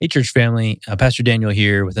Hey, church family. Pastor Daniel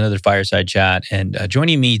here with another fireside chat. And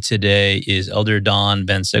joining me today is Elder Don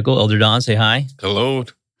Van Sickle. Elder Don, say hi. Hello.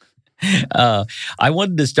 I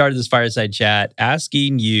wanted to start this fireside chat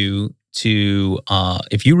asking you to,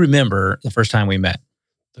 if you remember the first time we met.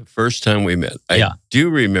 The first time we met. Yeah. I do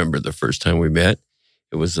remember the first time we met.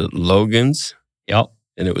 It was at Logan's. Yep.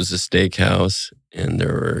 And it was a steakhouse. And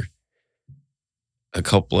there were a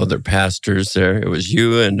couple other pastors there. It was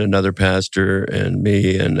you and another pastor and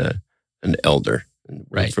me and an elder. And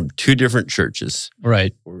we're Right. from two different churches.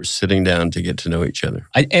 Right. We were sitting down to get to know each other.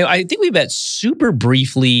 I think we met super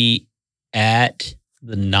briefly at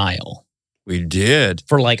the Nile We did.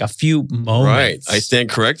 for like a few moments. Right. I stand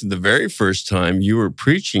corrected. The very first time you were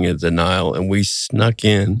preaching at the Nile and we snuck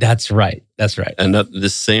in. That's right. That's right. And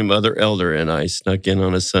this same other elder and I snuck in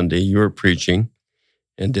on a Sunday. You were preaching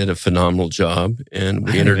and did a phenomenal job. And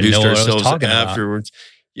we introduced ourselves afterwards.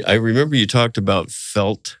 I remember you talked about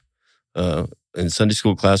felt in Sunday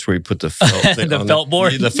school class where you put the felt thing The felt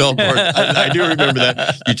board. The felt board. I do remember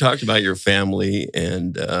that. You talked about your family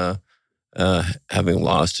and having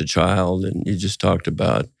lost a child. And you just talked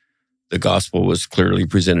about the gospel was clearly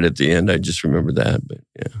presented at the end. I just remember that. But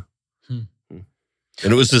yeah.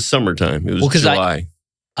 And it was the summertime. It was July.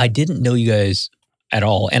 I didn't know you guys at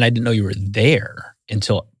all. And I didn't know you were there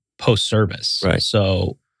until post-service. Right.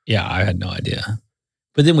 So, yeah, I had no idea.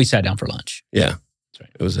 But then we sat down for lunch. Yeah. That's right.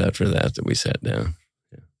 It was after that we sat down.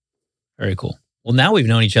 Yeah. Very cool. Well, now we've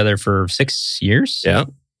known each other for 6 years. Yeah.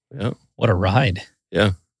 Yeah. What a ride.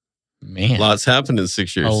 Yeah. Man. Lots happened in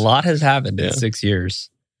 6 years. A lot has happened in Yeah. 6 years.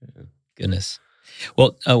 Yeah. Goodness.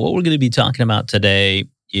 Well, what we're going to be talking about today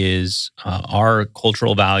is our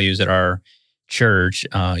cultural values at our church.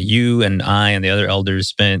 You and I and the other elders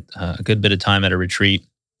spent a good bit of time at a retreat,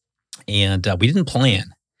 and we didn't plan.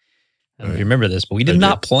 I don't know if you remember this, but we did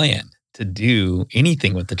not plan to do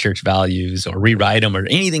anything with the church values or rewrite them or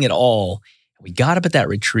anything at all. We got up at that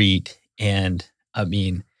retreat, and I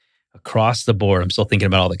mean, across the board, I'm still thinking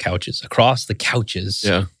about all the couches. Across the couches,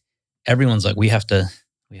 Yeah. everyone's like, we have to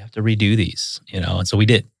redo these, And so we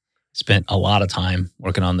did. Spent a lot of time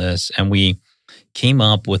working on this, and we came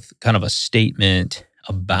up with kind of a statement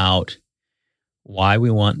about why we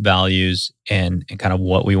want values and kind of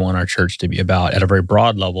what we want our church to be about at a very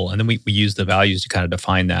broad level. And then we use the values to kind of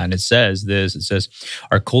define that. And it says,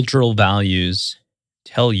 our cultural values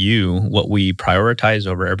tell you what we prioritize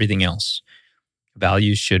over everything else.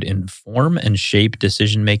 Values should inform and shape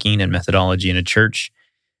decision-making and methodology in a church.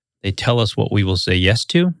 They tell us what we will say yes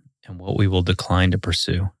to and what we will decline to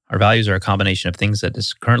pursue. Our values are a combination of things that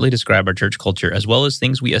currently describe our church culture, as well as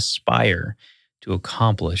things we aspire to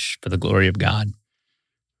accomplish for the glory of God.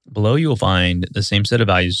 Below, you will find the same set of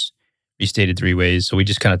values restated 3 ways. So we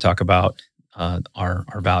just kind of talk about our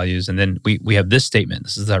values. And then we have this statement.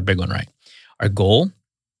 This is our big one, right? Our goal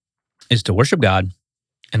is to worship God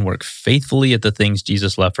and work faithfully at the things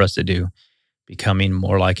Jesus left for us to do, becoming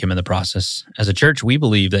more like him in the process. As a church, we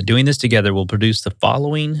believe that doing this together will produce the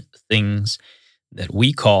following things that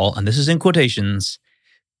we call, and this is in quotations,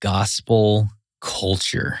 gospel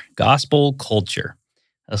culture. Gospel culture.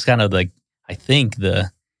 That's kind of like, I think,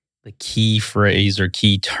 the key phrase or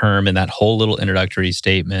key term in that whole little introductory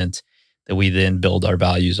statement that we then build our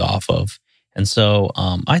values off of. And so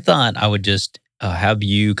I thought I would just have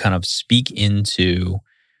you kind of speak into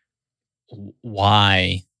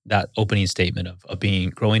why that opening statement of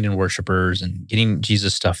growing in worshipers and getting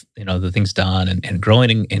Jesus stuff, the things done and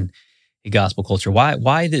growing in gospel culture.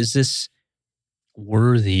 Why is this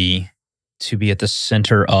worthy to be at the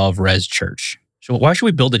center of Res Church? So why should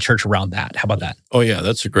we build a church around that? How about that? Oh, yeah,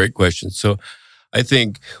 that's a great question. So I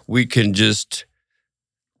think we can just,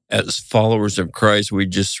 as followers of Christ, we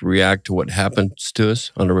just react to what happens to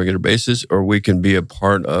us on a regular basis, or we can be a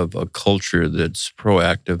part of a culture that's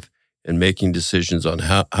proactive in making decisions on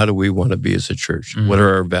how do we want to be as a church? Mm-hmm. What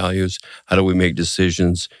are our values? How do we make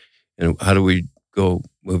decisions? And how do we go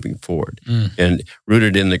moving forward? And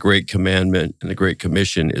rooted in the Great Commandment and the Great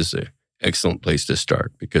Commission is an excellent place to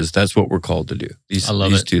start, because that's what we're called to do. These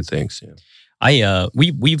two things. Yeah.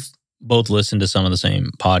 We've both listened to some of the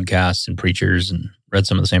same podcasts and preachers and read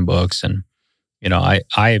some of the same books, and I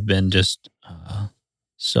have been just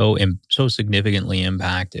so significantly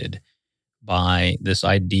impacted by this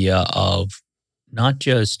idea of not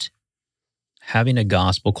just having a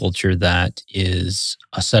gospel culture that is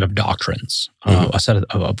a set of doctrines, a set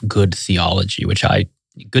of good theology,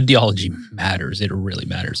 good theology matters. It really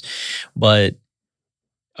matters. But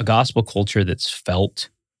a gospel culture that's felt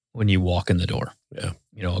when you walk in the door. Yeah.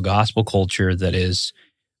 A gospel culture that is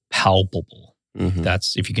palpable. Mm-hmm.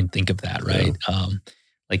 That's, if you can think of that, right? Yeah.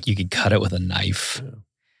 Like you could cut it with a knife. Yeah.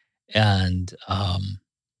 And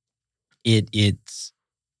it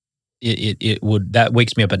would that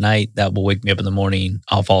wakes me up at night. That will wake me up in the morning.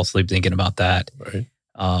 I'll fall asleep thinking about that. Right.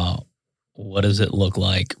 Uh, what does it look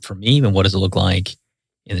like for me, and what does it look like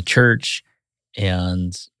in the church?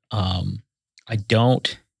 And I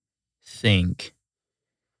don't think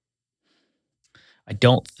I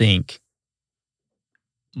don't think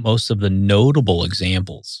most of the notable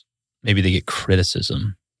examples, maybe they get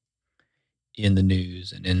criticism in the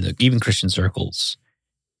news and in the even Christian circles,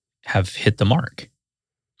 have hit the mark.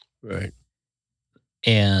 Right.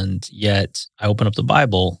 And yet I open up the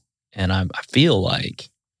Bible and I feel like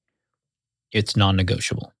it's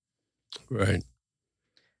non-negotiable. Right.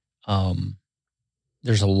 Um,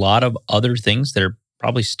 there's a lot of other things that are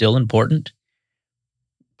probably still important,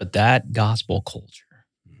 but that gospel culture,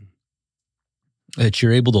 that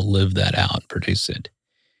you're able to live that out and produce it,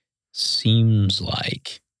 seems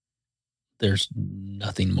like there's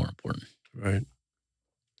nothing more important. Right.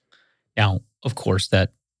 Now, of course,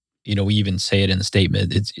 that we even say it in the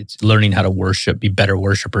statement. It's learning how to worship, be better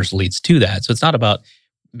worshipers leads to that. So it's not about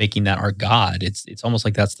making that our God. It's almost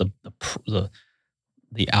like that's the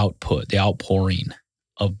output, the outpouring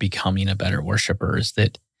of becoming a better worshiper is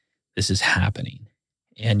that this is happening.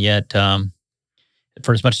 And yet,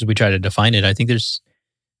 for as much as we try to define it, I think there's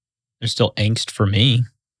still angst for me.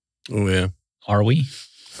 Oh yeah. Are we?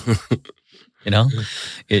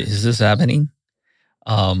 Is this happening?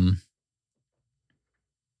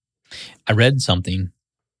 I read something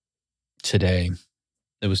today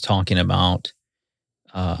that was talking about.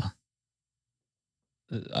 I'm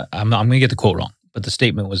going to get the quote wrong, but the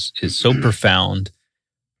statement is so profound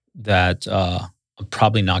that I'm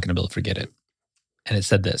probably not going to be able to forget it. And it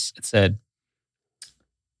said this. It said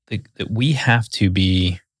that we have to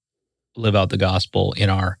live out the gospel in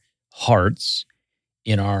our hearts,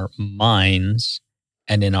 in our minds,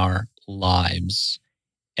 and in our lives.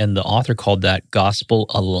 And the author called that gospel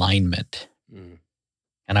alignment. Mm.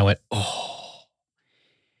 And I went, oh,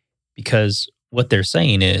 because what they're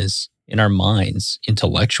saying is in our minds,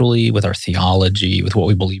 intellectually, with our theology, with what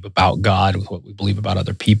we believe about God, with what we believe about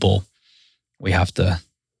other people, we have to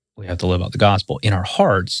live out the gospel. In our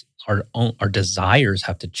hearts, our desires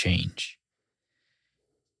have to change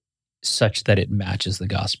such that it matches the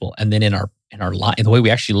gospel. And then in our life, the way we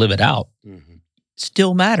actually live it out, Mm-hmm.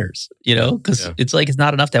 still matters, because it's like it's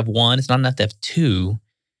not enough to have one, it's not enough to have two.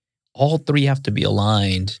 All three have to be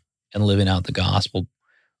aligned and living out the gospel.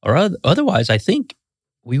 Or otherwise, I think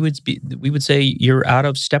we would say you're out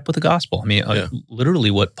of step with the gospel. I mean,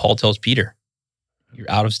 literally what Paul tells Peter,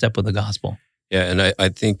 you're out of step with the gospel. Yeah, and I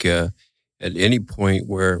think at any point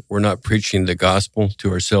where we're not preaching the gospel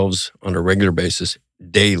to ourselves on a regular basis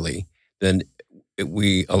daily, then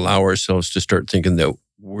we allow ourselves to start thinking that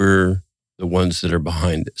we're the ones that are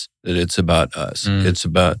behind this, that it's about us. It's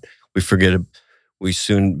about, we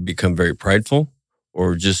soon become very prideful,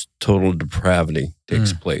 or just total depravity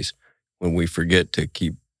takes place when we forget to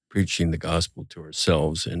keep preaching the gospel to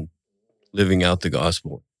ourselves and living out the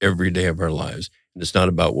gospel every day of our lives. And it's not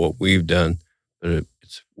about what we've done, but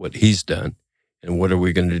it's what he's done. And what are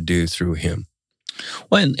we going to do through him?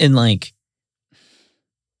 Well, and like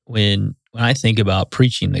when I think about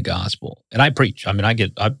preaching the gospel, and I preach, I mean, I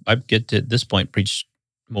get to this point preach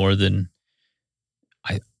more than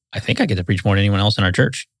I think I get to preach more than anyone else in our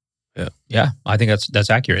church. Yeah, I think that's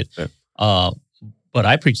accurate. Yeah. But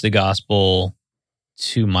I preach the gospel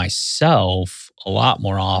to myself a lot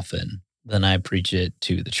more often than I preach it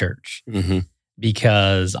to the church,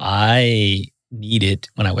 because I need it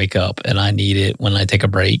when I wake up, and I need it when I take a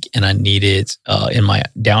break, and I need it in my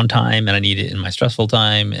downtime, and I need it in my stressful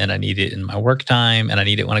time, and I need it in my work time, and I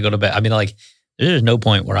need it when I go to bed. I mean, like, there's no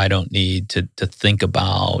point where I don't need to think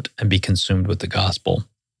about and be consumed with the gospel.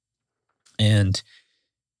 And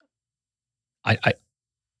I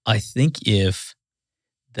think if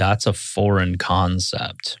that's a foreign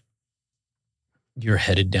concept, you're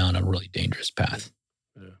headed down a really dangerous path.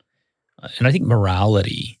 Yeah. And I think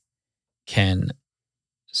morality can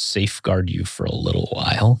safeguard you for a little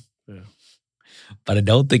while, but I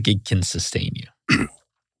don't think it can sustain you.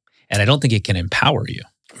 And I don't think it can empower you.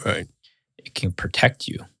 Right. It can protect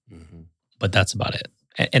you, but that's about it.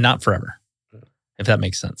 And not forever, if that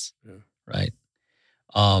makes sense. Yeah. Right.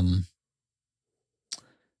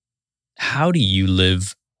 How do you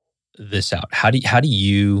live this out? How do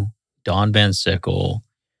you, Don Van Sickle,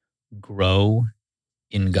 grow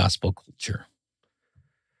in gospel culture?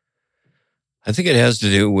 I think it has to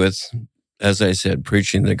do with as I said,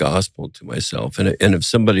 preaching the gospel to myself. And if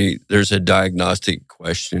somebody, there's a diagnostic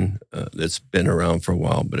question that's been around for a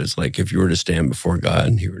while, but it's like if you were to stand before God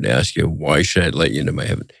and He were to ask you, why should I let you into my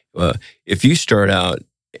heaven? If you start out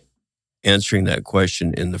answering that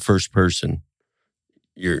question in the first person,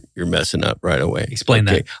 you're messing up right away. Explain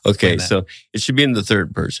that. Okay, Explain that. so it should be in the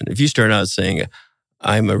third person. If you start out saying,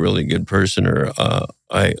 I'm a really good person, or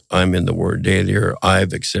I'm in the Word daily, or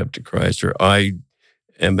I've accepted Christ, or I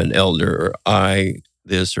am an elder, or I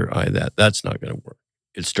this, or I that, that's not going to work.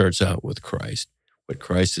 It starts out with Christ, what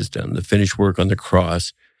Christ has done, the finished work on the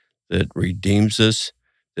cross that redeems us,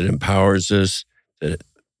 that empowers us, that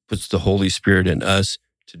puts the Holy Spirit in us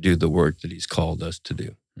to do the work that He's called us to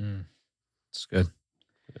do. That's good.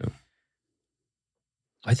 Yeah.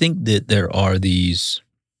 I think that there are these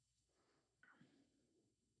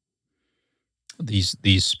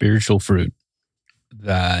spiritual fruit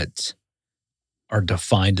that are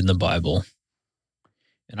defined in the Bible.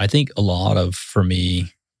 And I think a lot of, for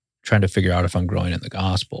me, trying to figure out if I'm growing in the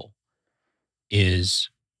gospel is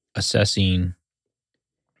assessing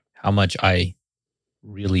how much I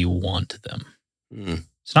really want them.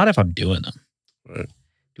 It's not if I'm doing them. Right.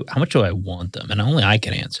 How much do I want them? And only I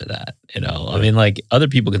can answer that. I mean, like, other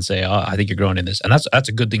people can say, "Oh, I think you're growing in this," and that's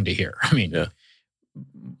a good thing to hear. I mean,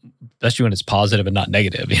 especially when it's positive and not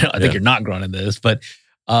negative. I think you're not growing in this, but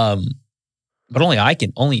only I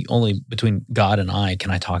can. Only between God and I can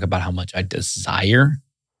I talk about how much I desire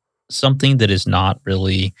something that is not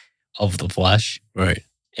really of the flesh, Right.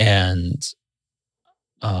 and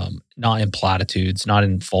not in platitudes, not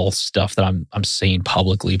in false stuff that I'm saying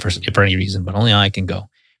publicly for any reason, but only I can go,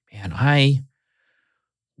 man, I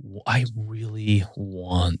really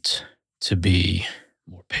want to be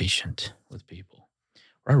more patient with people.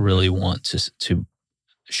 Or I really want to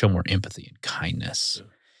show more empathy and kindness.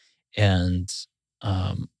 Yeah. And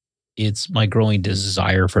it's my growing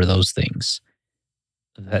desire for those things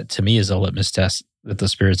that to me is a litmus test that the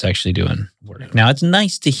Spirit's actually doing work. Yeah. Now, it's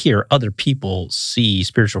nice to hear other people see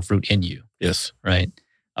spiritual fruit in you. Yes. Right?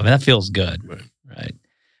 I mean, that feels good. Right?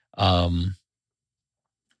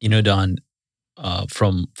 Don,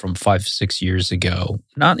 from 5-6 years ago,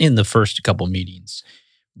 not in the first couple meetings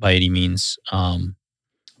by any means,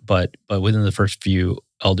 but within the first few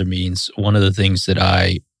elder meetings, one of the things that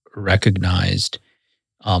I recognized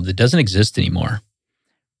that doesn't exist anymore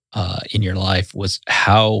in your life was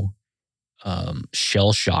how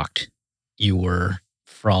shell-shocked you were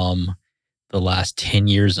from the last 10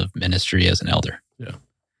 years of ministry as an elder. Yeah.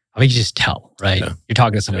 I mean, you just tell, right? Yeah. You're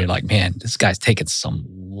talking to somebody like, man, this guy's taking some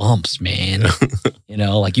lumps, man.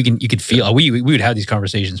 Like you could feel. We would have these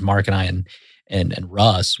conversations. Mark and I and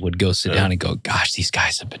Russ would go sit down and go, gosh, these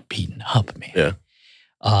guys have been beaten up, man. Yeah.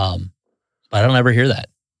 But I don't ever hear that.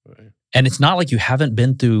 Right. And it's not like you haven't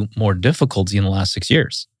been through more difficulty in the last 6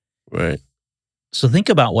 years. Right. So think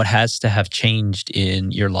about what has to have changed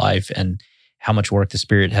in your life and how much work the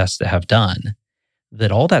Spirit has to have done.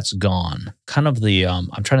 That all that's gone. Kind of the I'm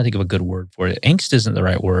trying to think of a good word for it. Angst isn't the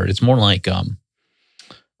right word. It's more like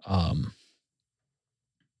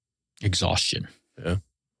exhaustion. Yeah.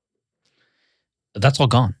 That's all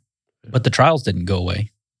gone. Yeah. But the trials didn't go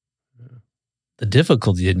away. Yeah. The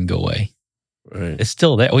difficulty didn't go away. Right. It's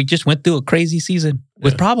still there. We just went through a crazy season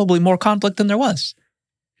with probably more conflict than there was.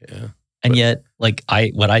 Yeah. And yet, like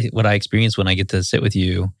what I experience when I get to sit with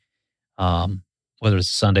you, whether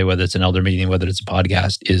it's a Sunday, whether it's an elder meeting, whether it's a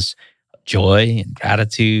podcast, is joy and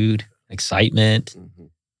gratitude, excitement. Mm-hmm.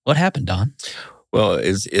 What happened, Don? Well,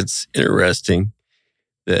 it's interesting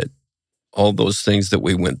that all those things that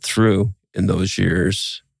we went through in those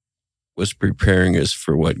years was preparing us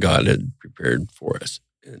for what God had prepared for us.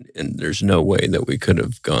 And there's no way that we could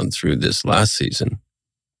have gone through this last season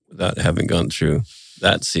without having gone through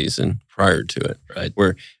that season prior to it. Right.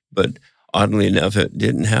 But oddly enough, it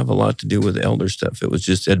didn't have a lot to do with elder stuff. It was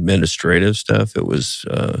just administrative stuff. It was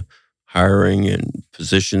hiring and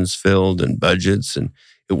positions filled and budgets. And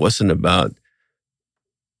it wasn't about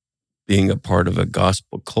being a part of a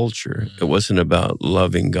gospel culture. Mm-hmm. It wasn't about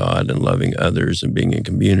loving God and loving others and being in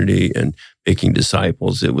community and making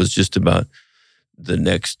disciples. It was just about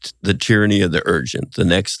the tyranny of the urgent, the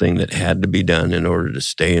next thing that had to be done in order to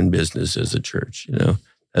stay in business as a church.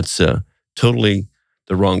 That's totally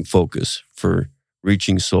the wrong focus for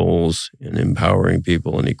reaching souls and empowering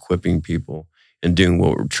people and equipping people and doing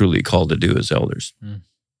what we're truly called to do as elders. Mm.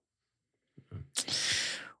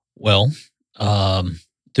 Well,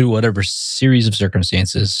 through whatever series of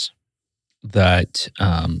circumstances that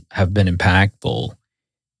have been impactful,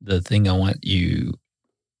 the thing I want you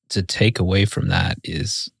to take away from that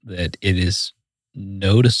is that it is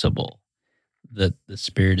noticeable that the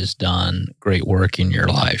Spirit has done great work in your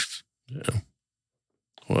life. Yeah.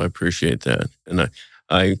 Well, I appreciate that, and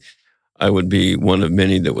I I would be one of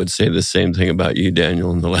many that would say the same thing about you,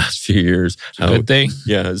 Daniel, in the last few years. It's a good thing.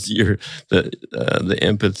 Yeah, the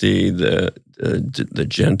empathy, the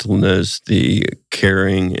gentleness, the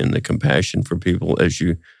caring, and the compassion for people as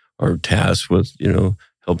you are tasked with,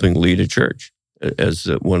 helping lead a church as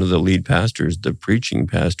one of the lead pastors, the preaching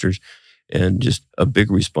pastors, and just a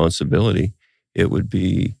big responsibility. It would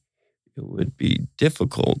be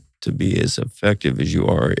difficult to be as effective as you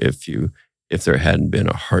are if there hadn't been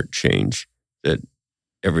a heart change that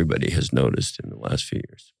everybody has noticed in the last few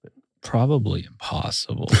years. Probably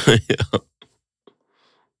impossible. Yeah.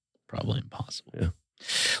 Probably impossible. Yeah.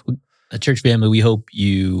 Well, church family, we hope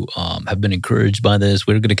you have been encouraged by this.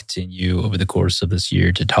 We're going to continue over the course of this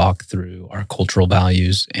year to talk through our cultural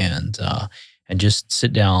values and just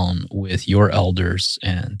sit down with your elders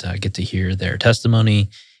and get to hear their testimony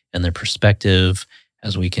and their perspective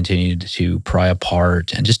as we continue to pry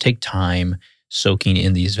apart and just take time soaking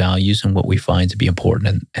in these values and what we find to be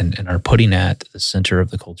important and are putting at the center of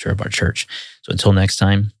the culture of our church. So until next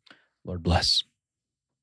time, Lord bless.